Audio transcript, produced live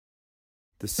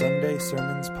The Sunday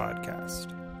Sermons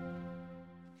Podcast.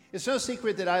 It's no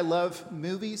secret that I love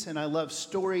movies and I love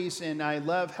stories and I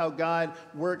love how God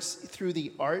works through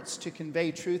the arts to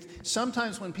convey truth.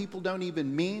 Sometimes when people don't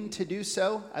even mean to do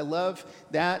so, I love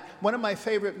that. One of my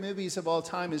favorite movies of all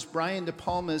time is Brian De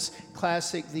Palma's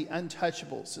classic, The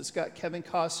Untouchables. It's got Kevin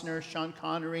Costner, Sean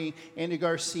Connery, Andy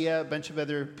Garcia, a bunch of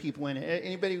other people in it.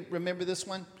 Anybody remember this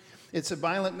one? It's a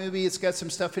violent movie. It's got some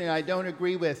stuff in it I don't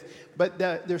agree with, but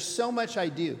there's so much I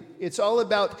do. It's all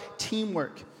about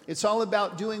teamwork. It's all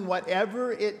about doing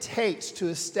whatever it takes to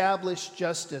establish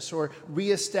justice or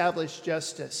reestablish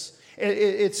justice.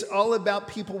 It's all about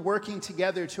people working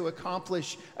together to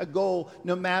accomplish a goal,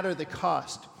 no matter the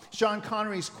cost. Sean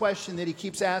Connery's question that he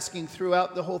keeps asking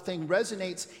throughout the whole thing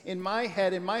resonates in my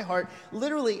head, in my heart,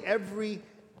 literally every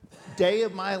day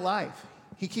of my life.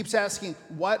 He keeps asking,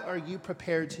 what are you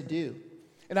prepared to do?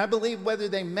 And I believe whether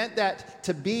they meant that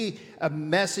to be a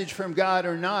message from God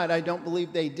or not, I don't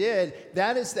believe they did.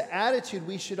 That is the attitude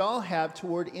we should all have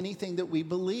toward anything that we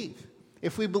believe.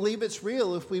 If we believe it's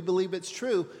real, if we believe it's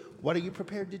true, what are you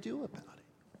prepared to do about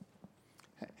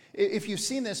it? If you've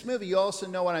seen this movie, you also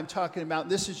know what I'm talking about.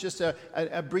 This is just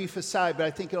a brief aside, but I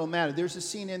think it'll matter. There's a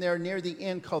scene in there near the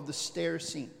end called the stair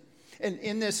scene. And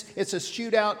in this, it's a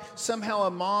shootout. Somehow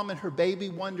a mom and her baby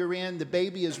wander in. The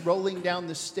baby is rolling down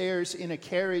the stairs in a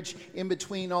carriage in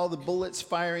between all the bullets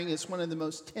firing. It's one of the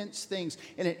most tense things.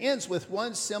 And it ends with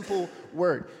one simple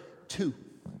word, two.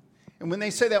 And when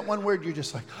they say that one word, you're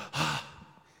just like, ah.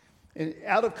 And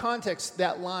out of context,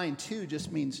 that line, two,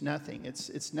 just means nothing.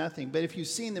 It's nothing. But if you've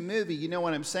seen the movie, you know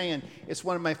what I'm saying. It's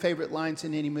one of my favorite lines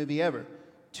in any movie ever.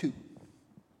 Two.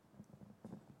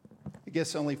 I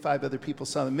guess only 5 other people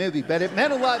saw the movie, but it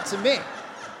meant a lot to me.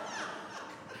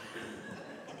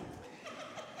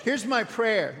 Here's my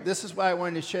prayer. This is why I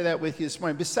wanted to share that with you this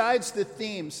morning. Besides the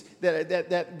themes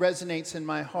that resonates in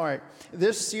my heart,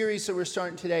 this series that we're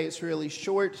starting today is really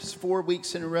short. It's 4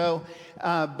 weeks in a row,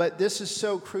 but this is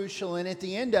so crucial. And at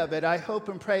the end of it, I hope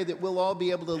and pray that we'll all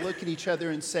be able to look at each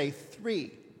other and say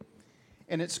 3.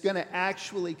 And it's going to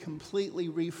actually completely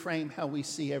reframe how we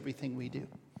see everything we do.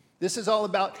 This is all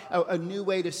about a new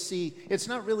way to see. It's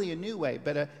not really a new way,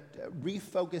 but a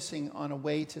refocusing on a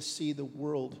way to see the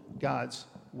world God's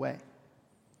way.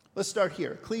 Let's start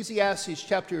here. Ecclesiastes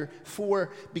chapter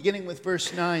 4, beginning with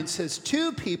verse 9, says,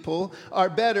 2 people are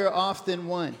better off than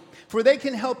one, for they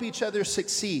can help each other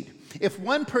succeed. If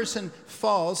one person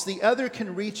falls, the other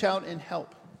can reach out and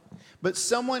help. But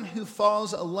someone who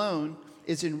falls alone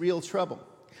is in real trouble.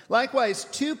 Likewise,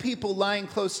 2 people lying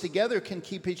close together can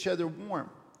keep each other warm.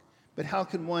 But how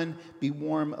can one be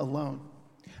warm alone?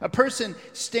 A person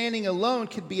standing alone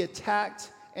could be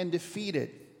attacked and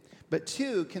defeated. But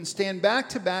 2 can stand back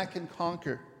to back and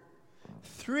conquer.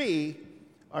 3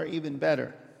 are even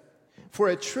better. For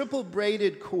a triple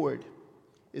braided cord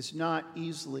is not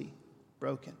easily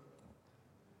broken.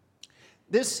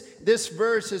 This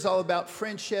verse is all about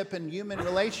friendship and human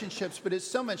relationships, but it's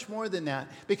so much more than that.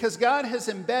 Because God has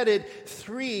embedded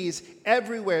 3s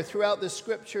everywhere throughout the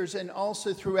scriptures and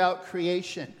also throughout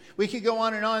creation. We could go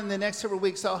on in the next several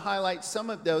weeks. I'll highlight some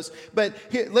of those. But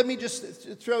here, let me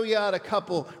just throw you out a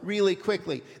couple really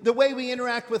quickly. The way we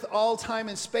interact with all time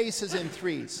and space is in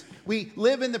 3s. We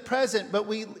live in the present, but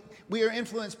we are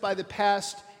influenced by the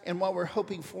past and what we're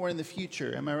hoping for in the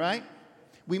future. Am I right?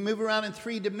 We move around in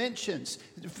 3 dimensions,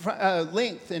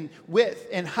 length and width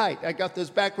and height. I got those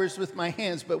backwards with my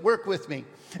hands, but work with me.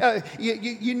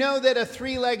 You know that a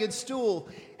 3-legged stool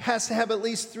has to have at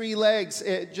least 3 legs.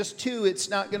 Just 2, it's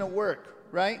not going to work,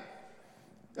 right?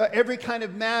 Every kind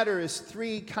of matter is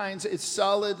 3 kinds. It's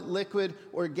solid, liquid,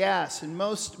 or gas. And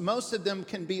most of them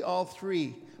can be all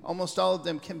 3. Almost all of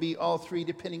them can be all 3,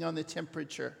 depending on the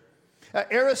temperature.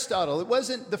 Aristotle, it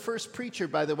wasn't the first preacher,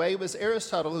 by the way. It was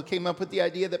Aristotle who came up with the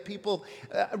idea that people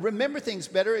remember things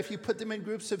better if you put them in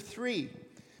groups of 3.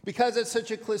 Because it's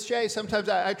such a cliche, sometimes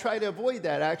I try to avoid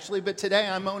that, actually. But today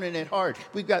I'm owning it hard.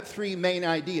 We've got 3 main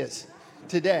ideas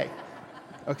today,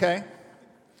 okay?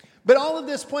 But all of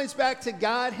this points back to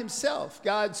God himself,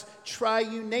 God's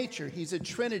triune nature. He's a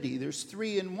trinity. There's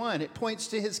 3 in 1. It points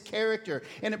to his character.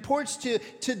 And it points to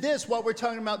this, what we're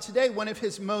talking about today, one of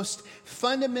his most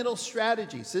fundamental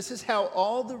strategies. This is how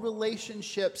all the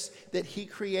relationships that he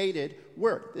created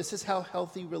work. This is how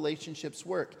healthy relationships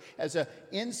work, as an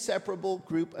inseparable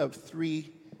group of 3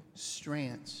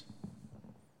 strands.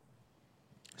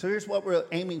 So here's what we're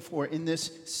aiming for in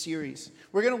this series.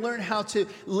 We're going to learn how to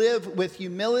live with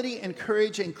humility and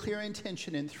courage and clear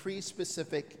intention in 3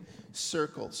 specific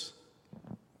circles.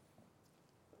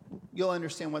 You'll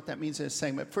understand what that means in a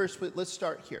second. But first, let's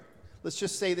start here. Let's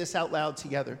just say this out loud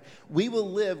together. We will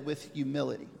live with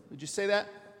humility. Would you say that?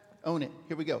 Own it.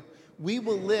 Here we go. We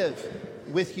will live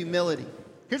with humility.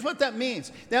 Here's what that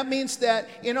means. That means that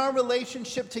in our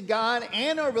relationship to God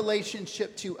and our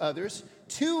relationship to others,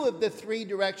 two of the three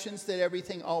directions that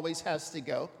everything always has to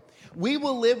go, we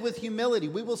will live with humility.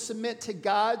 We will submit to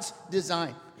God's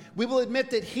design. We will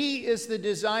admit that He is the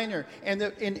designer, and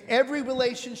that in every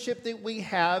relationship that we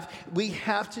have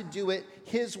to do it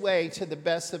His way to the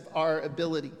best of our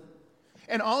ability.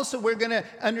 And also, we're going to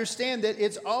understand that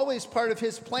it's always part of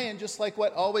His plan, just like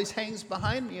what always hangs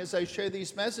behind me as I share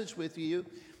these messages with you.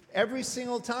 Every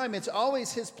single time, it's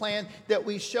always His plan that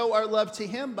we show our love to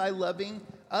Him by loving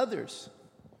others.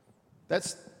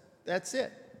 That's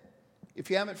it. If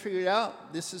you haven't figured it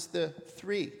out, this is the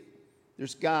three.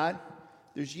 There's God,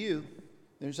 there's you,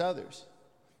 there's others.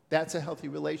 That's a healthy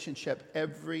relationship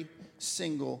every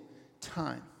single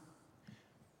time.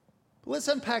 But let's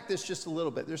unpack this just a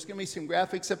little bit. There's going to be some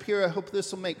graphics up here. I hope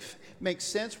this will make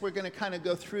sense. We're going to kind of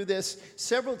go through this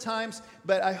several times,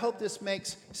 but I hope this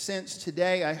makes sense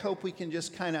today. I hope we can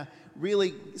just kind of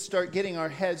really start getting our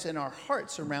heads and our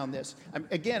hearts around this.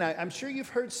 I'm sure you've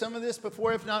heard some of this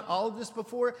before, if not all of this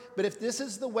before, but if this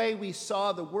is the way we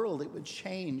saw the world, it would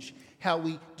change how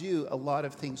we do a lot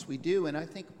of things we do, and I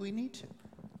think we need to.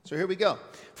 So here we go.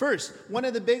 First, one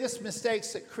of the biggest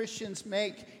mistakes that Christians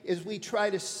make is we try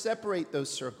to separate those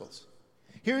circles.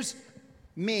 Here's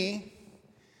me,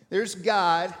 there's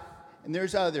God, and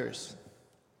there's others.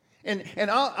 And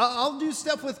I'll do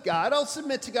stuff with God. I'll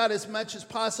submit to God as much as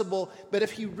possible, but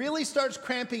if He really starts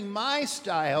cramping my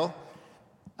style,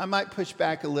 I might push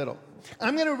back a little.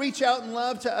 I'm going to reach out in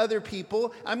love to other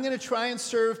people. I'm going to try and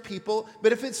serve people,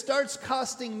 but if it starts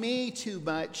costing me too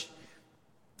much,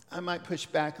 I might push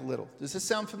back a little. Does this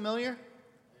sound familiar?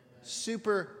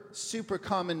 Super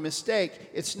common mistake.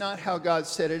 It's not how God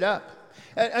set it up.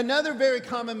 Another very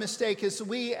common mistake is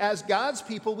we, as God's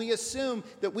people, we assume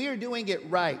that we are doing it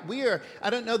right. I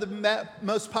don't know the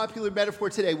most popular metaphor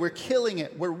today. We're killing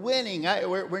it. We're winning.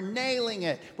 We're nailing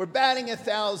it. We're batting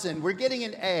 1,000. We're getting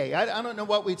an A. I don't know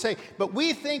what we'd say, but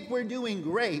we think we're doing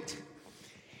great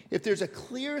if there's a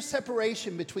clear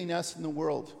separation between us and the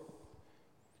world.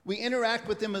 We interact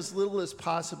with them as little as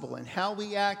possible, and how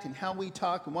we act and how we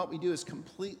talk and what we do is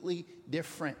completely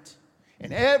different.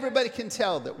 And everybody can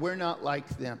tell that we're not like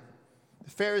them. The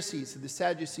Pharisees and the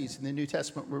Sadducees in the New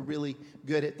Testament were really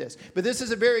good at this. But this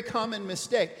is a very common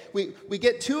mistake. We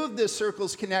get two of the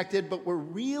circles connected, but we're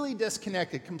really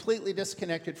disconnected, completely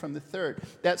disconnected from the third.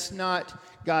 That's not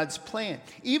God's plan.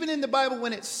 Even in the Bible,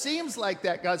 when it seems like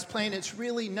that God's plan, it's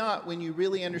really not when you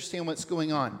really understand what's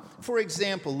going on. For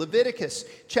example, Leviticus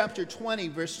chapter 20,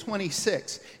 verse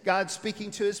 26. God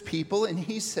speaking to His people, and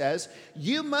He says,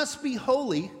 "You must be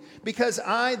holy because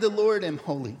I, the Lord, am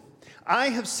holy. I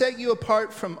have set you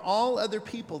apart from all other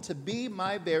people to be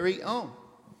my very own."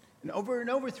 And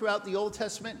over throughout the Old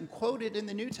Testament and quoted in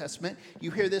the New Testament, you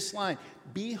hear this line,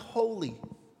 "Be holy,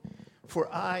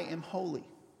 for I am holy."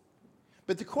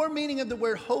 But the core meaning of the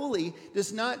word holy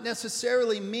does not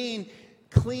necessarily mean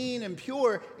clean and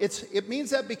pure. It means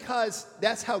that because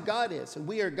that's how God is, and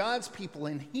we are God's people,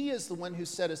 and He is the one who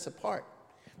set us apart.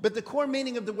 But the core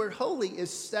meaning of the word holy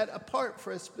is set apart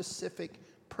for a specific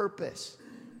purpose.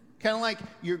 Kind of like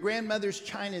your grandmother's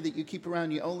china that you keep around,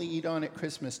 you only eat on at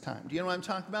Christmas time. Do you know what I'm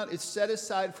talking about? It's set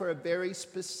aside for a very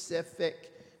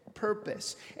specific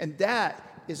purpose. And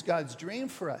that is God's dream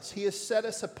for us. He has set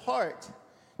us apart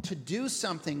to do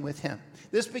something with Him.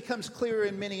 This becomes clearer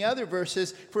in many other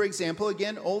verses. For example,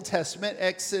 again, Old Testament,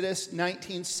 Exodus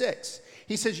 19:6.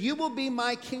 He says, "You will be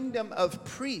my kingdom of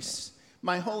priests,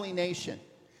 my holy nation."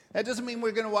 That doesn't mean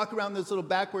we're going to walk around those little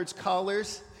backwards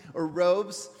collars or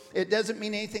robes. It doesn't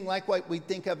mean anything like what we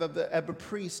think of a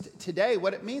priest today.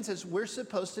 What it means is we're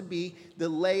supposed to be the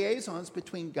liaisons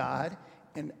between God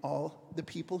and all the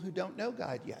people who don't know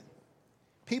God yet.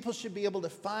 People should be able to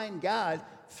find God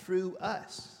through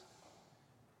us.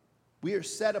 We are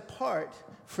set apart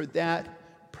for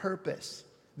that purpose.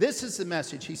 This is the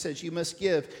message He says you must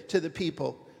give to the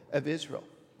people of Israel.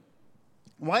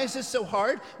 Why is this so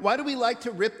hard? Why do we like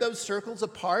to rip those circles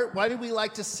apart? Why do we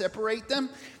like to separate them?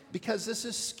 Because this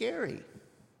is scary.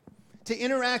 To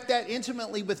interact that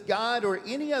intimately with God or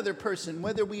any other person,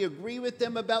 whether we agree with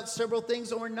them about several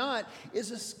things or not,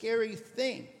 is a scary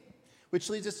thing. Which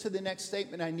leads us to the next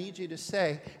statement I need you to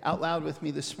say out loud with me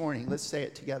this morning. Let's say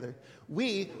it together.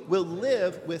 We will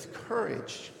live with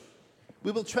courage.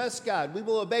 We will trust God. We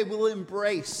will obey. We will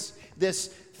embrace this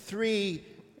three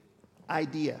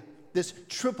idea. This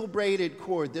triple braided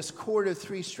cord, this cord of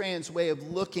three strands way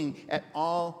of looking at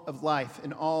all of life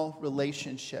and all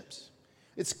relationships.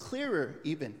 It's clearer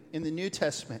even in the New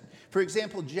Testament. For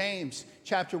example, James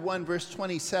chapter 1, verse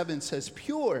 27 says,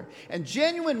 "Pure and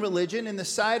genuine religion in the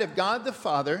sight of God the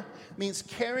Father means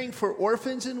caring for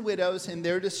orphans and widows in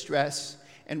their distress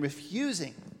and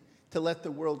refusing to let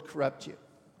the world corrupt you."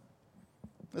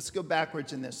 Let's go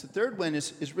backwards in this. The third one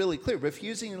is really clear.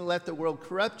 Refusing to let the world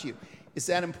corrupt you. Is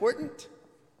that important?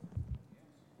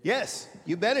 Yes,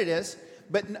 you bet it is.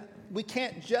 But we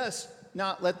can't just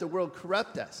not let the world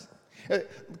corrupt us.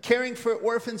 Caring for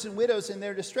orphans and widows in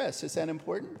their distress. Is that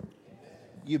important?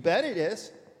 You bet it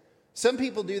is. Some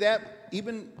people do that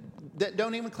even that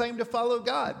don't even claim to follow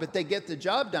God, but they get the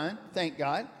job done, thank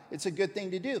God. It's a good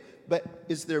thing to do. But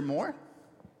is there more?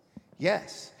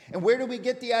 Yes. And where do we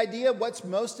get the idea? What's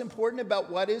most important about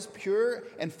what is pure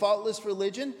and faultless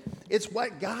religion? It's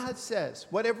what God says.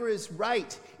 Whatever is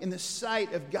right in the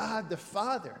sight of God the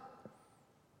Father.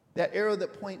 That arrow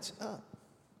that points up.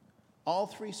 All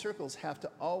three circles have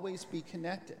to always be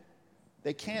connected.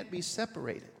 They can't be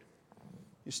separated.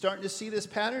 You're starting to see this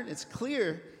pattern? It's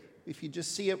clear if you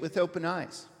just see it with open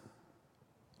eyes.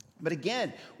 But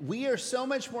again, we are so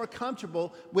much more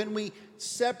comfortable when we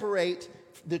separate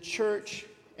the church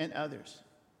and others.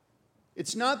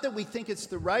 It's not that we think it's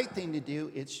the right thing to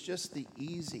do, it's just the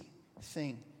easy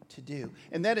thing to do.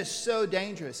 And that is so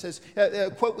dangerous. As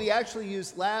a quote we actually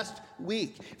used last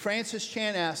week, Francis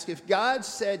Chan asked, "If God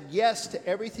said yes to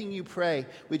everything you pray,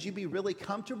 would you be really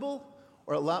comfortable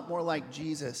or a lot more like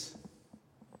Jesus?"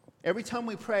 Every time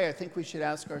we pray, I think we should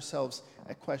ask ourselves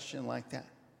a question like that.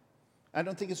 I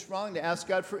don't think it's wrong to ask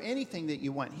God for anything that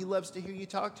you want. He loves to hear you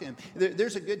talk to him.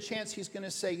 There's a good chance he's going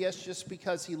to say yes just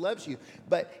because he loves you.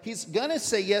 But he's going to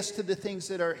say yes to the things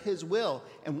that are his will.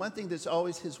 And one thing that's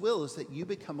always his will is that you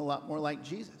become a lot more like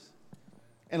Jesus.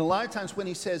 And a lot of times when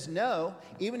he says no,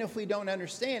 even if we don't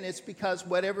understand, it's because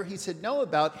whatever he said no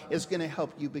about is going to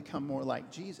help you become more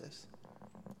like Jesus.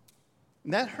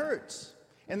 And that hurts.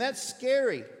 And that's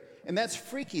scary. And that's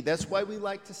freaky. That's why we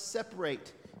like to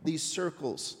separate these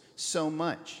circles so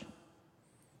much.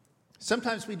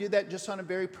 Sometimes we do that just on a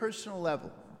very personal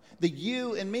level. The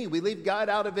you and me, we leave God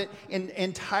out of it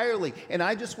entirely. And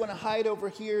I just want to hide over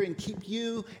here and keep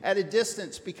you at a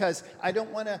distance because I don't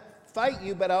want to fight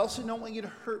you, but I also don't want you to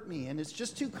hurt me. And it's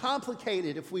just too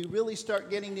complicated if we really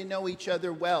start getting to know each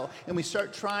other well and we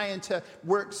start trying to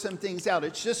work some things out.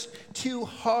 It's just too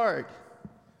hard.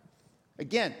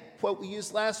 Again, what we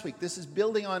used last week. This is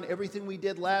building on everything we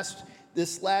did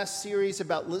this last series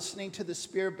about listening to the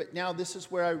Spirit, but now this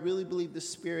is where I really believe the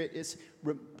Spirit is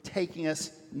taking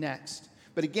us next.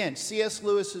 But again, C.S.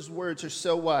 Lewis's words are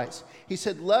so wise. He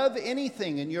said, "Love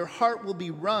anything and your heart will be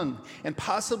wrung and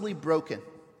possibly broken.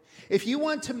 If you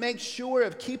want to make sure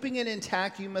of keeping it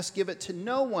intact, you must give it to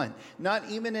no one, not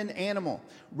even an animal.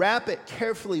 Wrap it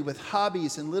carefully with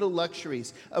hobbies and little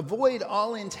luxuries. Avoid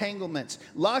all entanglements.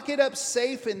 Lock it up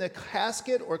safe in the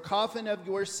casket or coffin of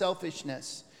your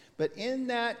selfishness. But in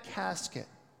that casket,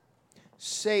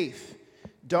 safe,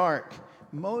 dark,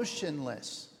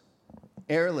 motionless,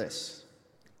 airless,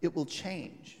 it will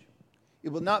change. It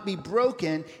will not be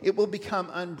broken. It will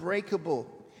become unbreakable,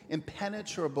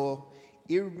 impenetrable,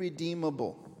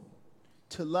 irredeemable.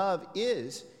 To love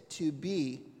is to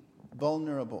be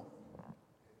vulnerable."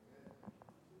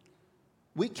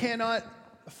 We cannot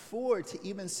afford to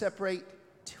even separate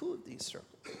two of these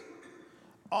circles.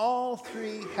 All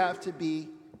three have to be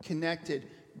connected,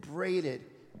 braided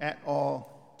at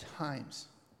all times.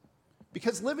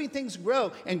 Because living things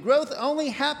grow, and growth only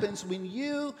happens when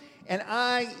you and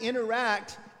I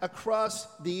interact across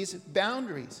these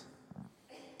boundaries.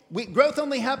 Growth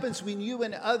only happens when you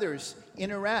and others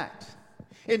interact.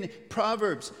 In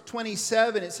Proverbs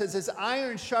 27, it says, "As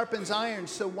iron sharpens iron,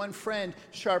 so one friend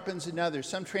sharpens another."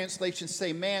 Some translations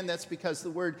say man. That's because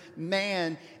the word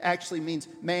man actually means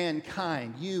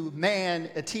mankind.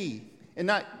 Humanity. And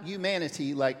not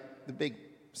humanity like the big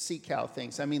sea cow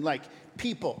things. I mean like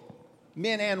people,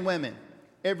 men and women,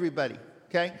 everybody.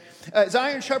 Okay? As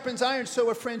iron sharpens iron, so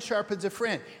a friend sharpens a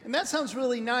friend. And that sounds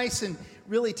really nice and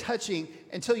really touching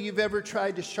until you've ever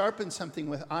tried to sharpen something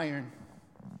with iron.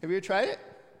 Have you ever tried it?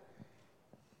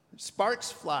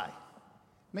 Sparks fly.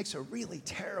 It makes a really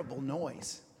terrible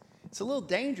noise. It's a little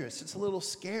dangerous. It's a little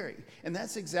scary. And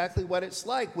that's exactly what it's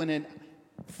like when a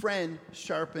friend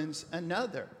sharpens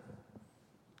another.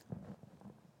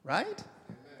 Right?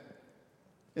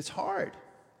 It's hard.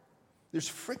 There's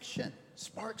friction.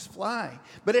 Sparks fly.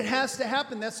 But it has to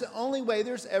happen. That's the only way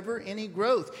there's ever any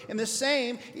growth. And the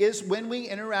same is when we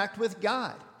interact with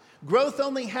God. Growth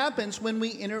only happens when we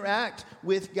interact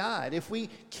with God. If we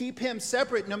keep him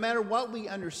separate, no matter what we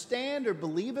understand or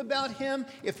believe about him,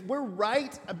 if we're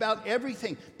right about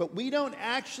everything, but we don't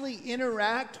actually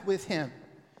interact with him,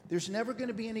 there's never going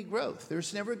to be any growth.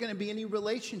 There's never going to be any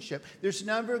relationship. There's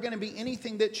never going to be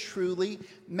anything that truly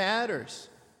matters.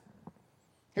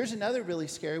 Here's another really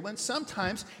scary one.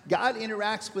 Sometimes God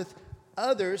interacts with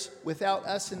others without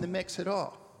us in the mix at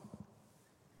all.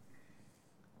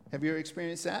 Have you ever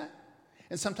experienced that?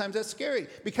 And sometimes that's scary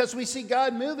because we see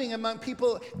God moving among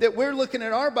people that we're looking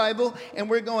at our Bible and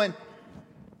we're going,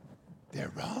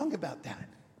 they're wrong about that.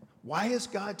 Why is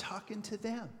God talking to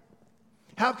them?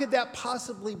 How could that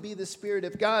possibly be the Spirit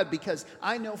of God? Because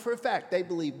I know for a fact they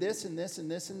believe this and this and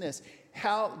this and this.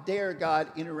 How dare God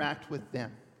interact with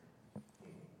them?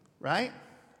 Right?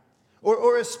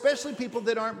 Or especially people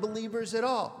that aren't believers at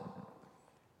all.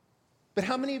 But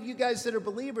how many of you guys that are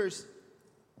believers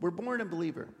were born a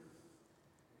believer?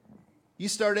 You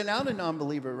started out a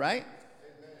non-believer, right?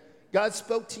 Amen. God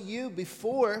spoke to you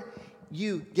before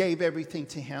you gave everything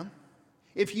to him.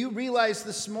 If you realize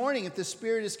this morning, if the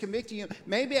Spirit is convicting you,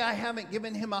 maybe I haven't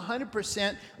given him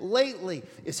 100% lately.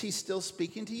 Is he still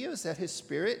speaking to you? Is that his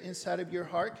Spirit inside of your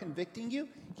heart convicting you?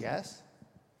 Yes.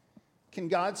 Can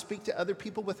God speak to other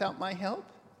people without my help?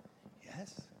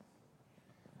 Yes.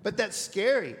 But that's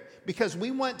scary because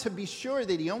we want to be sure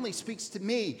that he only speaks to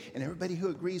me and everybody who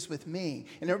agrees with me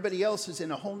and everybody else is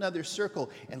in a whole nother circle.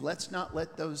 And let's not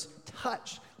let those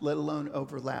touch, let alone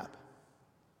overlap.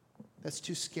 That's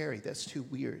too scary. That's too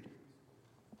weird.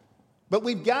 But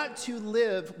we've got to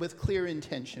live with clear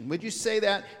intention. Would you say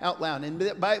that out loud?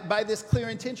 And by this clear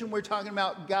intention, we're talking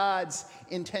about God's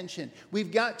intention.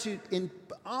 We've got to,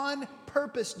 on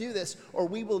purpose, do this, or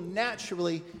we will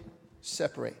naturally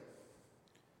separate.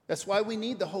 That's why we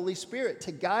need the Holy Spirit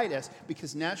to guide us,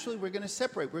 because naturally we're going to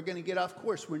separate. We're going to get off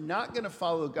course. We're not going to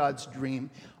follow God's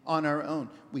dream on our own.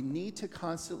 We need to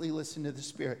constantly listen to the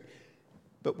Spirit.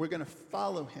 But we're going to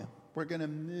follow him. We're going to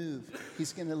move.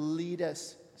 He's going to lead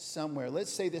us somewhere.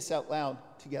 Let's say this out loud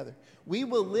together. We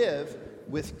will live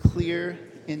with clear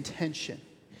intention.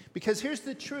 Because here's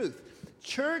the truth.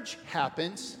 Church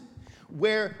happens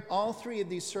where all three of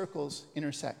these circles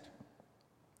intersect.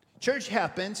 Church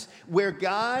happens where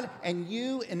God and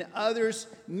you and others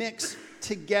mix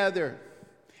together.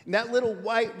 And that little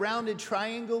white rounded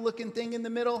triangle looking thing in the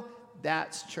middle,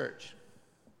 that's church.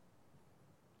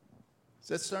 Is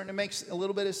that starting to make a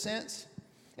little bit of sense?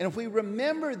 And if we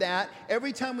remember that,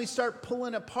 every time we start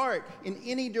pulling apart in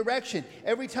any direction,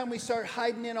 every time we start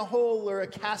hiding in a hole or a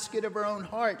casket of our own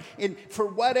heart, and for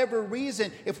whatever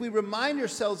reason, if we remind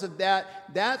ourselves of that,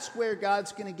 that's where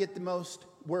God's going to get the most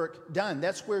work done.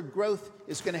 That's where growth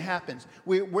is going to happen.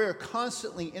 We're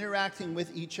constantly interacting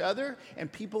with each other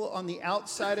and people on the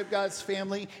outside of God's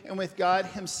family and with God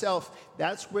himself.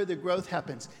 That's where the growth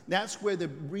happens. That's where the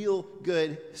real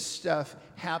good stuff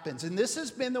happens. And this has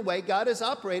been the way God has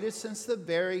operated since the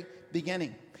very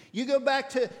beginning. You go back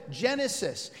to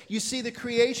Genesis, you see the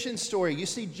creation story. You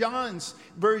see John's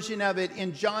version of it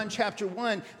in John chapter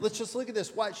 1. Let's just look at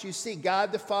this. Watch. You see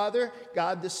God the Father,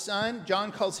 God the Son.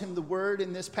 John calls him the Word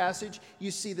in this passage.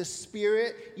 You see the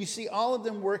Spirit. You see all of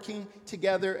them working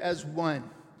together as one.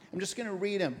 I'm just going to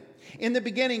read them. In the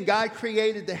beginning, God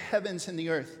created the heavens and the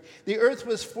earth. The earth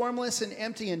was formless and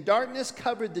empty, and darkness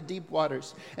covered the deep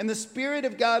waters. And the Spirit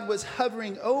of God was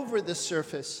hovering over the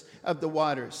surface of the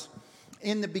waters.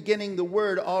 In the beginning, the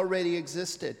Word already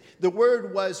existed. The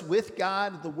Word was with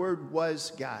God. The Word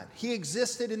was God. He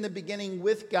existed in the beginning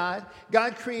with God.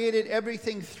 God created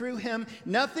everything through him.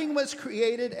 Nothing was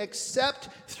created except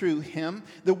through him.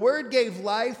 The Word gave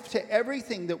life to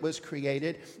everything that was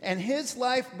created, and his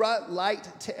life brought light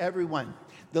to everyone.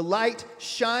 The light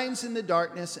shines in the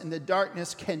darkness, and the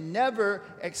darkness can never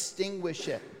extinguish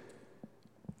it.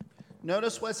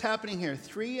 Notice what's happening here.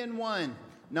 3 in 1,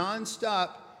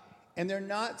 nonstop. And they're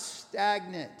not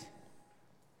stagnant.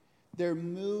 They're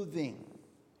moving.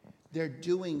 They're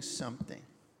doing something.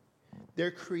 They're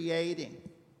creating.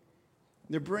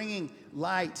 They're bringing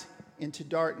light into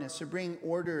darkness. They're bringing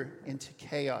order into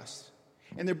chaos.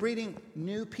 And they're bringing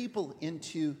new people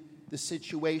into the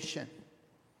situation.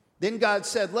 Then God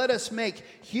said, let us make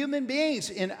human beings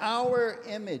in our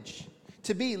image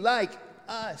to be like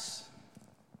us.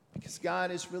 Because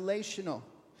God is relational.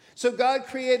 So God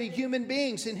created human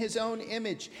beings in his own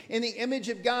image. In the image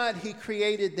of God, he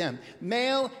created them.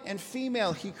 Male and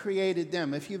female, he created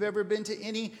them. If you've ever been to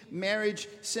any marriage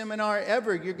seminar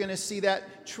ever, you're going to see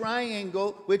that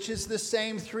triangle, which is the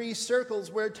same three circles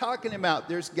we're talking about.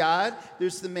 There's God,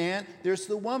 there's the man, there's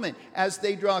the woman. As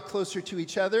they draw closer to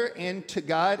each other and to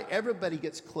God, everybody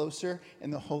gets closer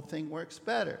and the whole thing works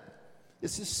better.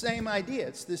 It's the same idea.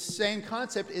 It's the same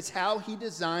concept. It's how he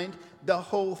designed the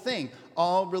whole thing,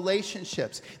 all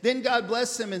relationships. Then God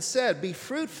blessed them and said, "Be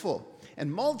fruitful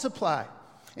and multiply."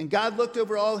 And God looked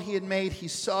over all he had made. He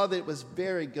saw that it was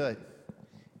very good.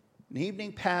 And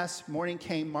evening passed, morning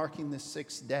came, marking the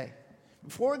sixth day.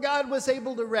 Before God was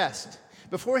able to rest,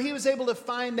 before he was able to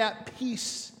find that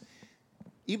peace,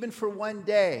 even for one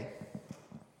day,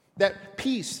 that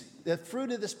peace, the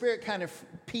fruit of the Spirit kind of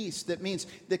peace that means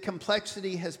the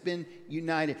complexity has been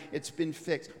united. It's been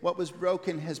fixed. What was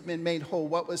broken has been made whole.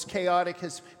 What was chaotic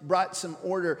has brought some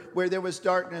order. Where there was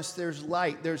darkness, there's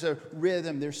light. There's a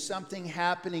rhythm. There's something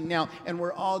happening now, and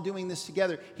we're all doing this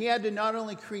together. He had to not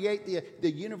only create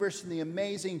the universe and the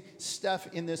amazing stuff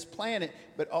in this planet,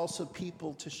 but also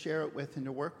people to share it with and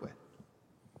to work with.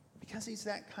 Because he's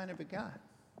that kind of a God.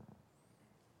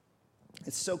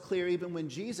 It's so clear even when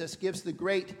Jesus gives the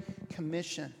Great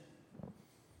Commission.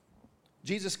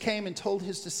 Jesus came and told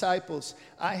his disciples,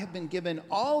 "I have been given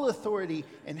all authority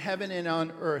in heaven and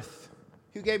on earth."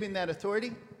 Who gave him that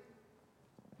authority?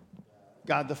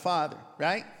 God the Father,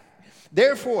 right?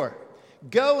 "Therefore,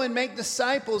 go and make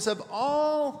disciples of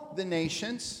all the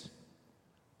nations."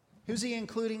 Who's he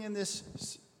including in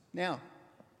this now?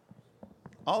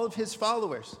 All of his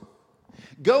followers.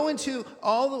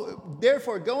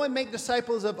 Therefore, go and make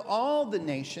disciples of all the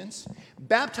nations,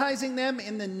 baptizing them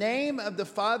in the name of the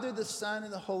Father, the Son,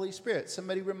 and the Holy Spirit.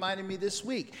 Somebody reminded me this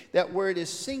week, that word is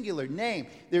singular, name.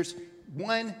 There's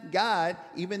one God,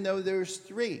 even though there's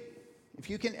three. If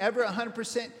you can ever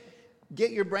 100%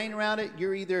 get your brain around it,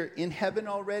 you're either in heaven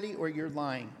already or you're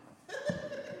lying.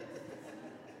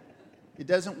 It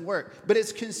doesn't work, but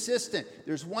it's consistent.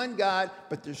 There's one God,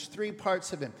 but there's three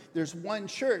parts of him. There's one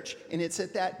church, and it's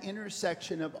at that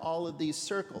intersection of all of these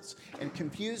circles. And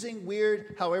confusing,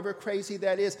 weird, however crazy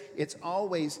that is, it's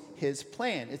always his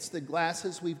plan. It's the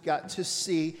glasses we've got to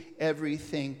see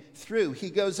everything through.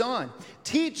 He goes on,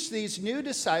 "Teach these new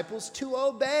disciples to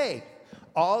obey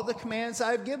all the commands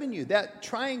I've given you." That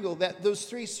triangle, those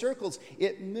three circles,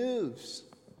 it moves.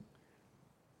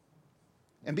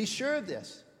 "And be sure of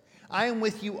this. I am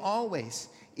with you always,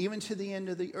 even to the end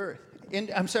of the earth.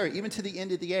 Even to the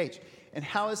end of the age." And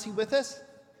how is he with us?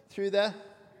 Through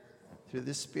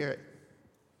the Spirit.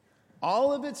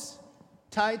 All of it's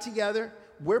tied together.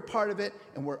 We're part of it,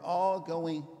 and we're all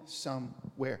going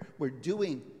somewhere. We're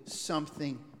doing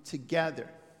something together.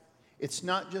 It's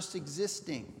not just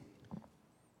existing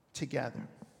together.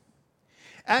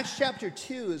 Acts chapter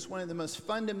 2 is one of the most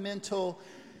fundamental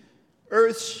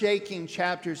earth-shaking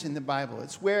chapters in the Bible.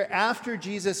 It's where after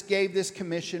Jesus gave this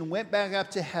commission, went back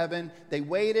up to heaven, they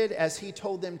waited as he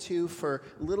told them to for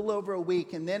a little over a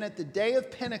week. And then at the day of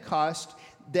Pentecost,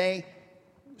 they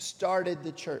started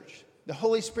the church. The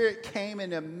Holy Spirit came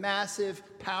in a massive,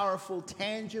 powerful,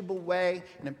 tangible way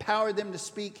and empowered them to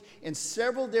speak in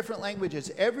several different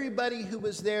languages. Everybody who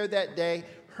was there that day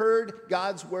heard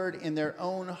God's word in their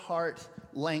own heart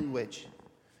language.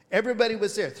 Everybody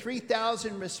was there.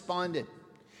 3,000 responded.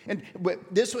 And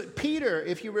Peter,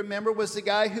 if you remember, was the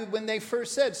guy who, when they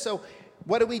first said, "So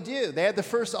what do we do?" They had the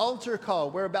first altar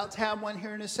call. We're about to have one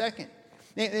here in a second.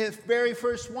 The very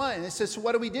first one, it says, "So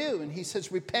what do we do?" And he says,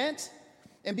 "Repent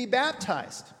and be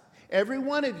baptized, every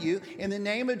one of you, in the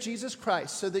name of Jesus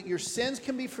Christ, so that your sins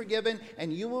can be forgiven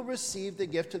and you will receive the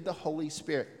gift of the Holy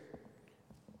Spirit."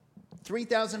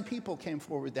 3,000 people came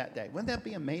forward that day. Wouldn't that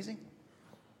be amazing?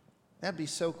 That'd be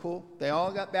so cool. They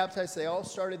all got baptized. They all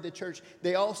started the church.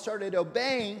 They all started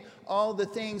obeying all the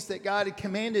things that God had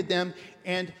commanded them.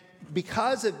 And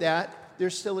because of that,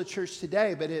 there's still a church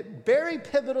today. But a very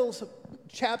pivotal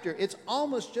chapter. It's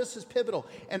almost just as pivotal.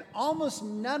 And almost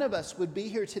none of us would be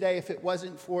here today if it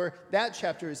wasn't for that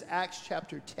chapter, is Acts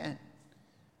chapter 10.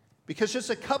 Because just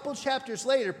a couple chapters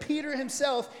later, Peter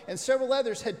himself and several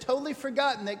others had totally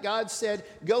forgotten that God said,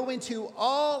 "Go into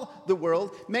all the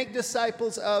world, make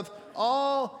disciples of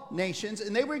all nations."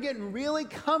 And they were getting really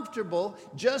comfortable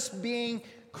just being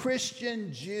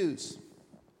Christian Jews.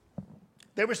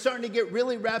 They were starting to get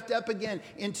really wrapped up again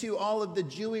into all of the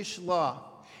Jewish law.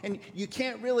 And you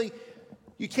can't really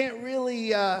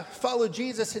follow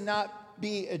Jesus and not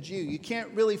be a Jew. You can't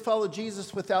really follow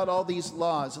Jesus without all these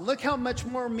laws. And look how much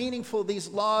more meaningful these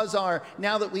laws are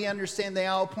now that we understand they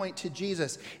all point to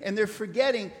Jesus. And they're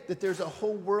forgetting that there's a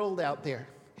whole world out there.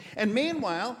 And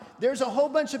meanwhile, there's a whole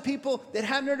bunch of people that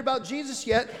haven't heard about Jesus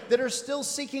yet that are still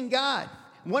seeking God.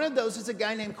 One of those is a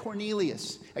guy named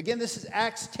Cornelius. Again, this is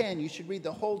Acts 10. You should read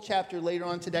the whole chapter later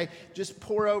on today. Just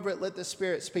pour over it. Let the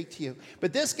Spirit speak to you.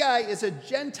 But this guy is a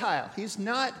Gentile. He's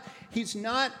not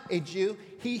a Jew.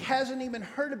 He hasn't even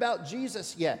heard about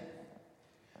Jesus yet.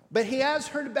 But he has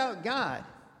heard about God.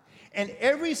 And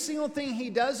every single thing he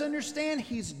does understand,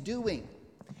 he's doing.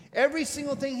 Every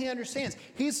single thing he understands.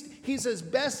 He's as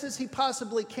best as he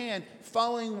possibly can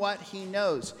following what he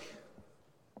knows.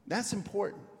 That's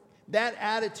important. That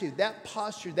attitude, that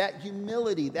posture, that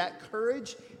humility, that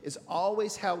courage is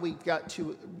always how we've got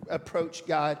to approach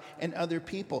God and other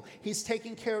people. He's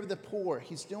taking care of the poor.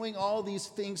 He's doing all these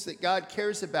things that God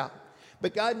cares about.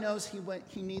 But God knows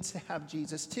he needs to have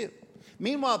Jesus too.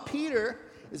 Meanwhile, Peter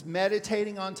is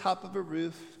meditating on top of a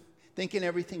roof, thinking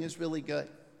everything is really good.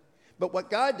 But what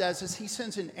God does is he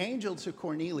sends an angel to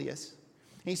Cornelius.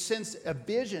 He sends a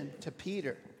vision to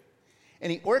Peter.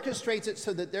 And he orchestrates it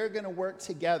so that they're going to work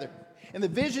together. And the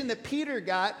vision that Peter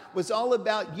got was all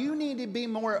about you need to be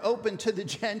more open to the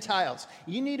Gentiles.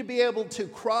 You need to be able to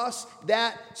cross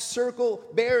that circle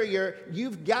barrier.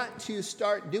 You've got to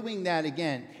start doing that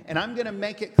again. And I'm going to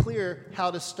make it clear how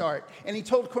to start. And he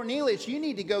told Cornelius, you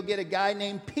need to go get a guy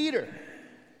named Peter.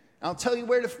 I'll tell you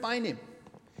where to find him.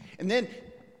 And then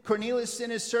Cornelius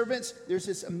and his servants, there's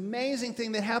this amazing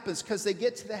thing that happens because they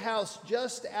get to the house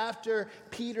just after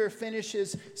Peter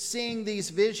finishes seeing these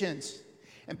visions.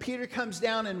 And Peter comes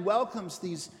down and welcomes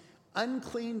these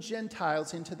unclean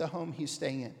Gentiles into the home he's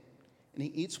staying in. And he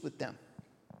eats with them.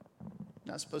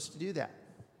 Not supposed to do that.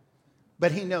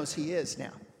 But he knows he is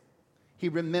now. He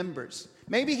remembers.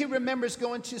 Maybe he remembers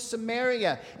going to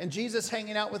Samaria and Jesus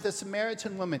hanging out with a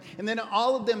Samaritan woman. And then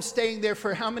all of them staying there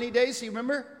for how many days? Do you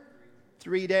remember?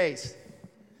 3 days.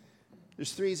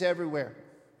 There's threes everywhere.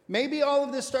 Maybe all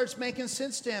of this starts making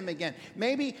sense to him again.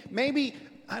 Maybe,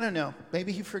 I don't know.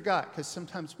 Maybe he forgot because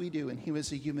sometimes we do, and he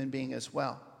was a human being as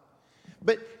well.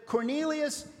 But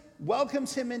Cornelius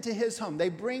welcomes him into his home. They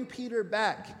bring Peter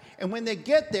back. And when they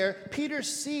get there, Peter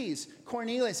sees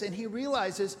Cornelius, and he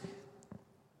realizes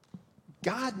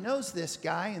God knows this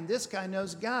guy, and this guy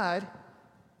knows God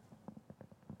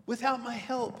without my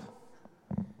help.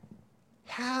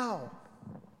 How?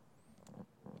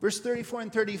 Verse 34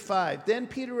 and 35. Then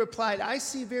Peter replied, I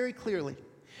see very clearly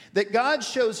that God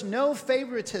shows no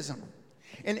favoritism.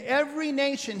 In every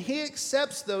nation, he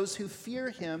accepts those who fear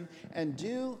him and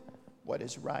do what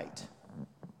is right.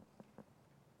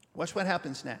 Watch what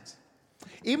happens next.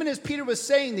 Even as Peter was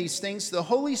saying these things, the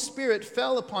Holy Spirit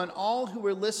fell upon all who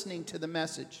were listening to the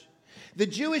message. The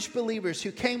Jewish believers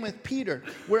who came with Peter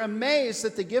were amazed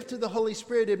that the gift of the Holy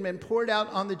Spirit had been poured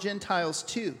out on the Gentiles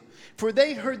too, for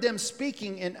they heard them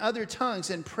speaking in other tongues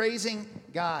and praising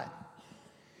God.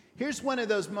 Here's one of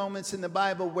those moments in the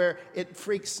Bible where it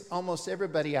freaks almost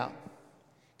everybody out.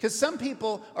 Because some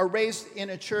people are raised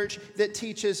in a church that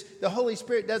teaches the Holy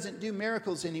Spirit doesn't do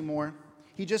miracles anymore.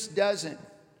 He just doesn't.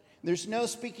 There's no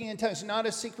speaking in tongues, not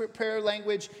a secret prayer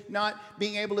language, not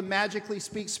being able to magically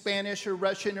speak Spanish or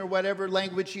Russian or whatever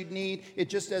language you'd need. It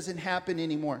just doesn't happen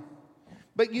anymore.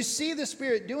 But you see the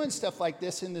Spirit doing stuff like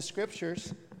this in the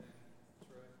Scriptures.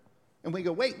 And we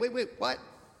go, wait, what?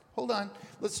 Hold on.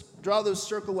 Let's draw those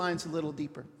circle lines a little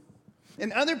deeper.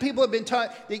 And other people have been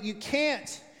taught that you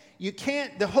can't,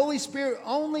 the Holy Spirit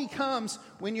only comes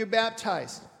when you're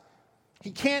baptized. He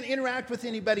can't interact with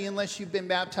anybody unless you've been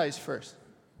baptized first.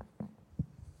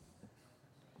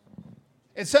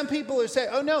 And some people are saying,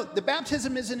 oh no, the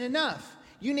baptism isn't enough.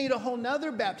 You need a whole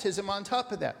nother baptism on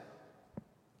top of that.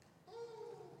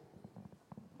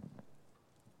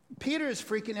 Peter is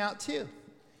freaking out too.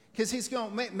 Because he's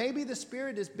going, maybe the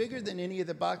Spirit is bigger than any of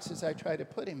the boxes I try to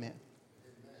put him in.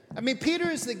 I mean, Peter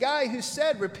is the guy who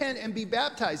said, repent and be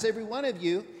baptized, every one of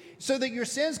you, so that your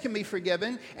sins can be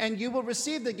forgiven and you will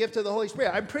receive the gift of the Holy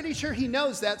Spirit. I'm pretty sure he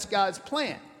knows that's God's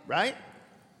plan, right?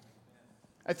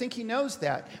 I think he knows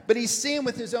that. But he's seeing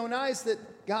with his own eyes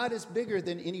that God is bigger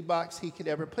than any box he could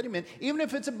ever put him in, even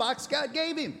if it's a box God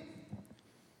gave him.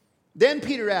 Then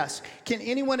Peter asked, can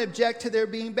anyone object to their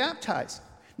being baptized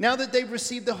now that they've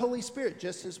received the Holy Spirit,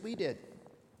 just as we did?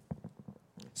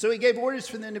 So he gave orders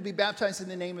for them to be baptized in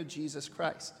the name of Jesus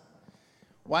Christ.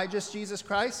 Why just Jesus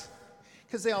Christ?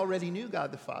 Because they already knew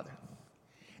God the Father.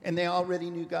 And they already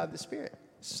knew God the Spirit.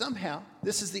 Somehow,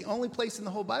 this is the only place in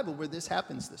the whole Bible where this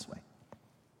happens this way.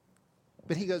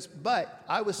 But he goes, but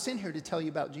I was sent here to tell you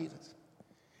about Jesus.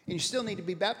 And you still need to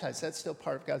be baptized. That's still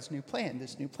part of God's new plan,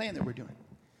 this new plan that we're doing.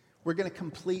 We're going to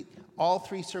complete, all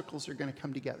three circles are going to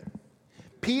come together.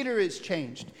 Peter is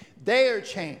changed. They are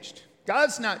changed.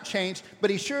 God's not changed, but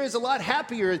he sure is a lot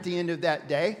happier at the end of that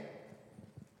day.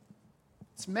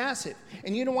 It's massive.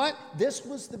 And you know what? This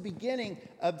was the beginning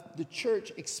of the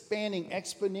church expanding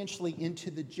exponentially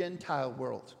into the Gentile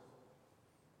world.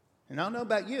 And I don't know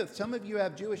about you. If some of you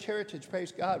have Jewish heritage,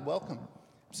 praise God, welcome.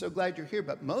 I'm so glad you're here.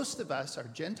 But most of us are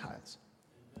Gentiles.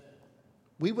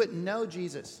 We wouldn't know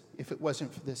Jesus if it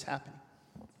wasn't for this happening.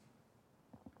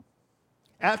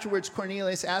 Afterwards,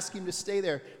 Cornelius asked him to stay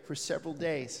there for several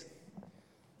days.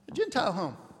 A Gentile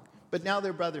home, but now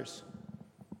they're brothers.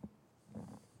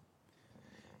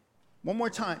 One more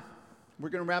time. We're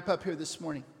going to wrap up here this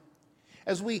morning.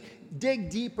 As we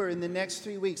dig deeper in the next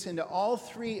 3 weeks into all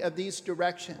three of these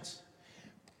directions,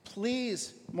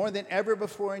 please, more than ever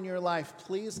before in your life,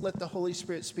 please let the Holy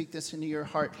Spirit speak this into your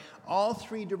heart. All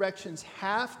three directions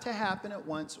have to happen at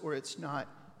once or it's not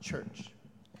church.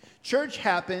 Church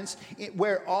happens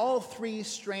where all three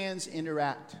strands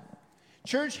interact.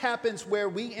 Church happens where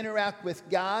we interact with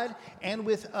God and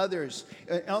with others.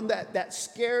 On that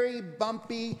scary,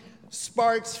 bumpy,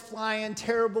 sparks flying,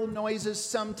 terrible noises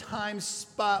sometimes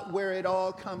spot where it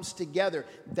all comes together.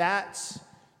 That's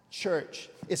church.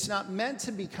 It's not meant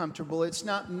to be comfortable. It's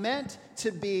not meant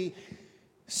to be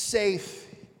safe.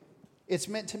 It's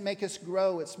meant to make us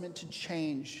grow. It's meant to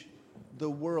change the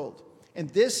world. And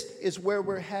this is where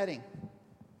we're heading.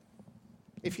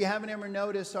 If you haven't ever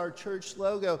noticed, our church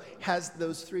logo has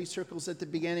those three circles at the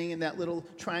beginning and that little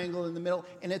triangle in the middle,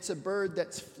 and it's a bird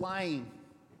that's flying.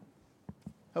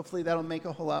 Hopefully that'll make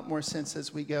a whole lot more sense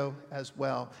as we go as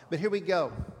well. But here we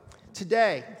go.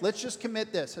 Today, let's just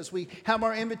commit this as we have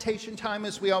our invitation time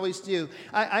as we always do.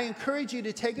 I encourage you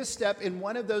to take a step in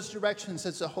one of those directions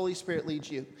as the Holy Spirit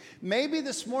leads you. Maybe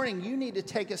this morning you need to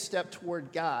take a step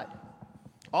toward God.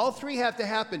 All three have to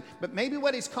happen, but maybe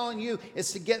what he's calling you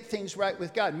is to get things right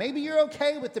with God. Maybe you're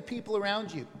okay with the people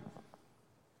around you,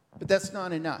 but that's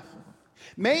not enough.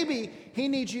 Maybe he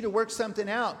needs you to work something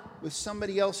out with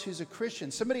somebody else who's a Christian,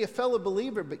 a fellow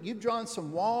believer, but you've drawn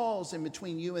some walls in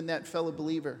between you and that fellow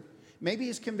believer. Maybe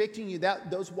he's convicting you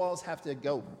that those walls have to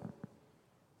go.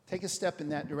 Take a step in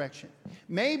that direction.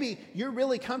 Maybe you're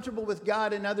really comfortable with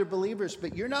God and other believers,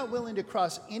 but you're not willing to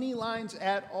cross any lines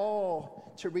at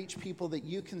all to reach people that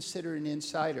you consider an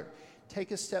insider.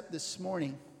 Take a step this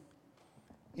morning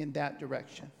in that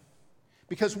direction.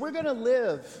 Because we're going to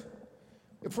live,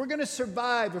 if we're going to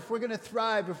survive, if we're going to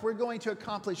thrive, if we're going to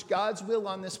accomplish God's will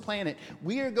on this planet,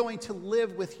 we are going to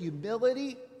live with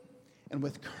humility and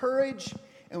with courage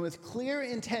and with clear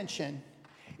intention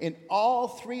in all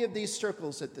three of these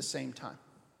circles at the same time.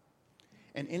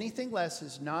 And anything less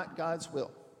is not God's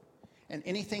will. And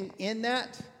anything in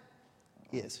that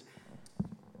is.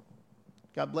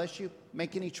 God bless you.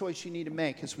 Make any choice you need to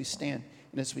make as we stand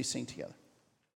and as we sing together.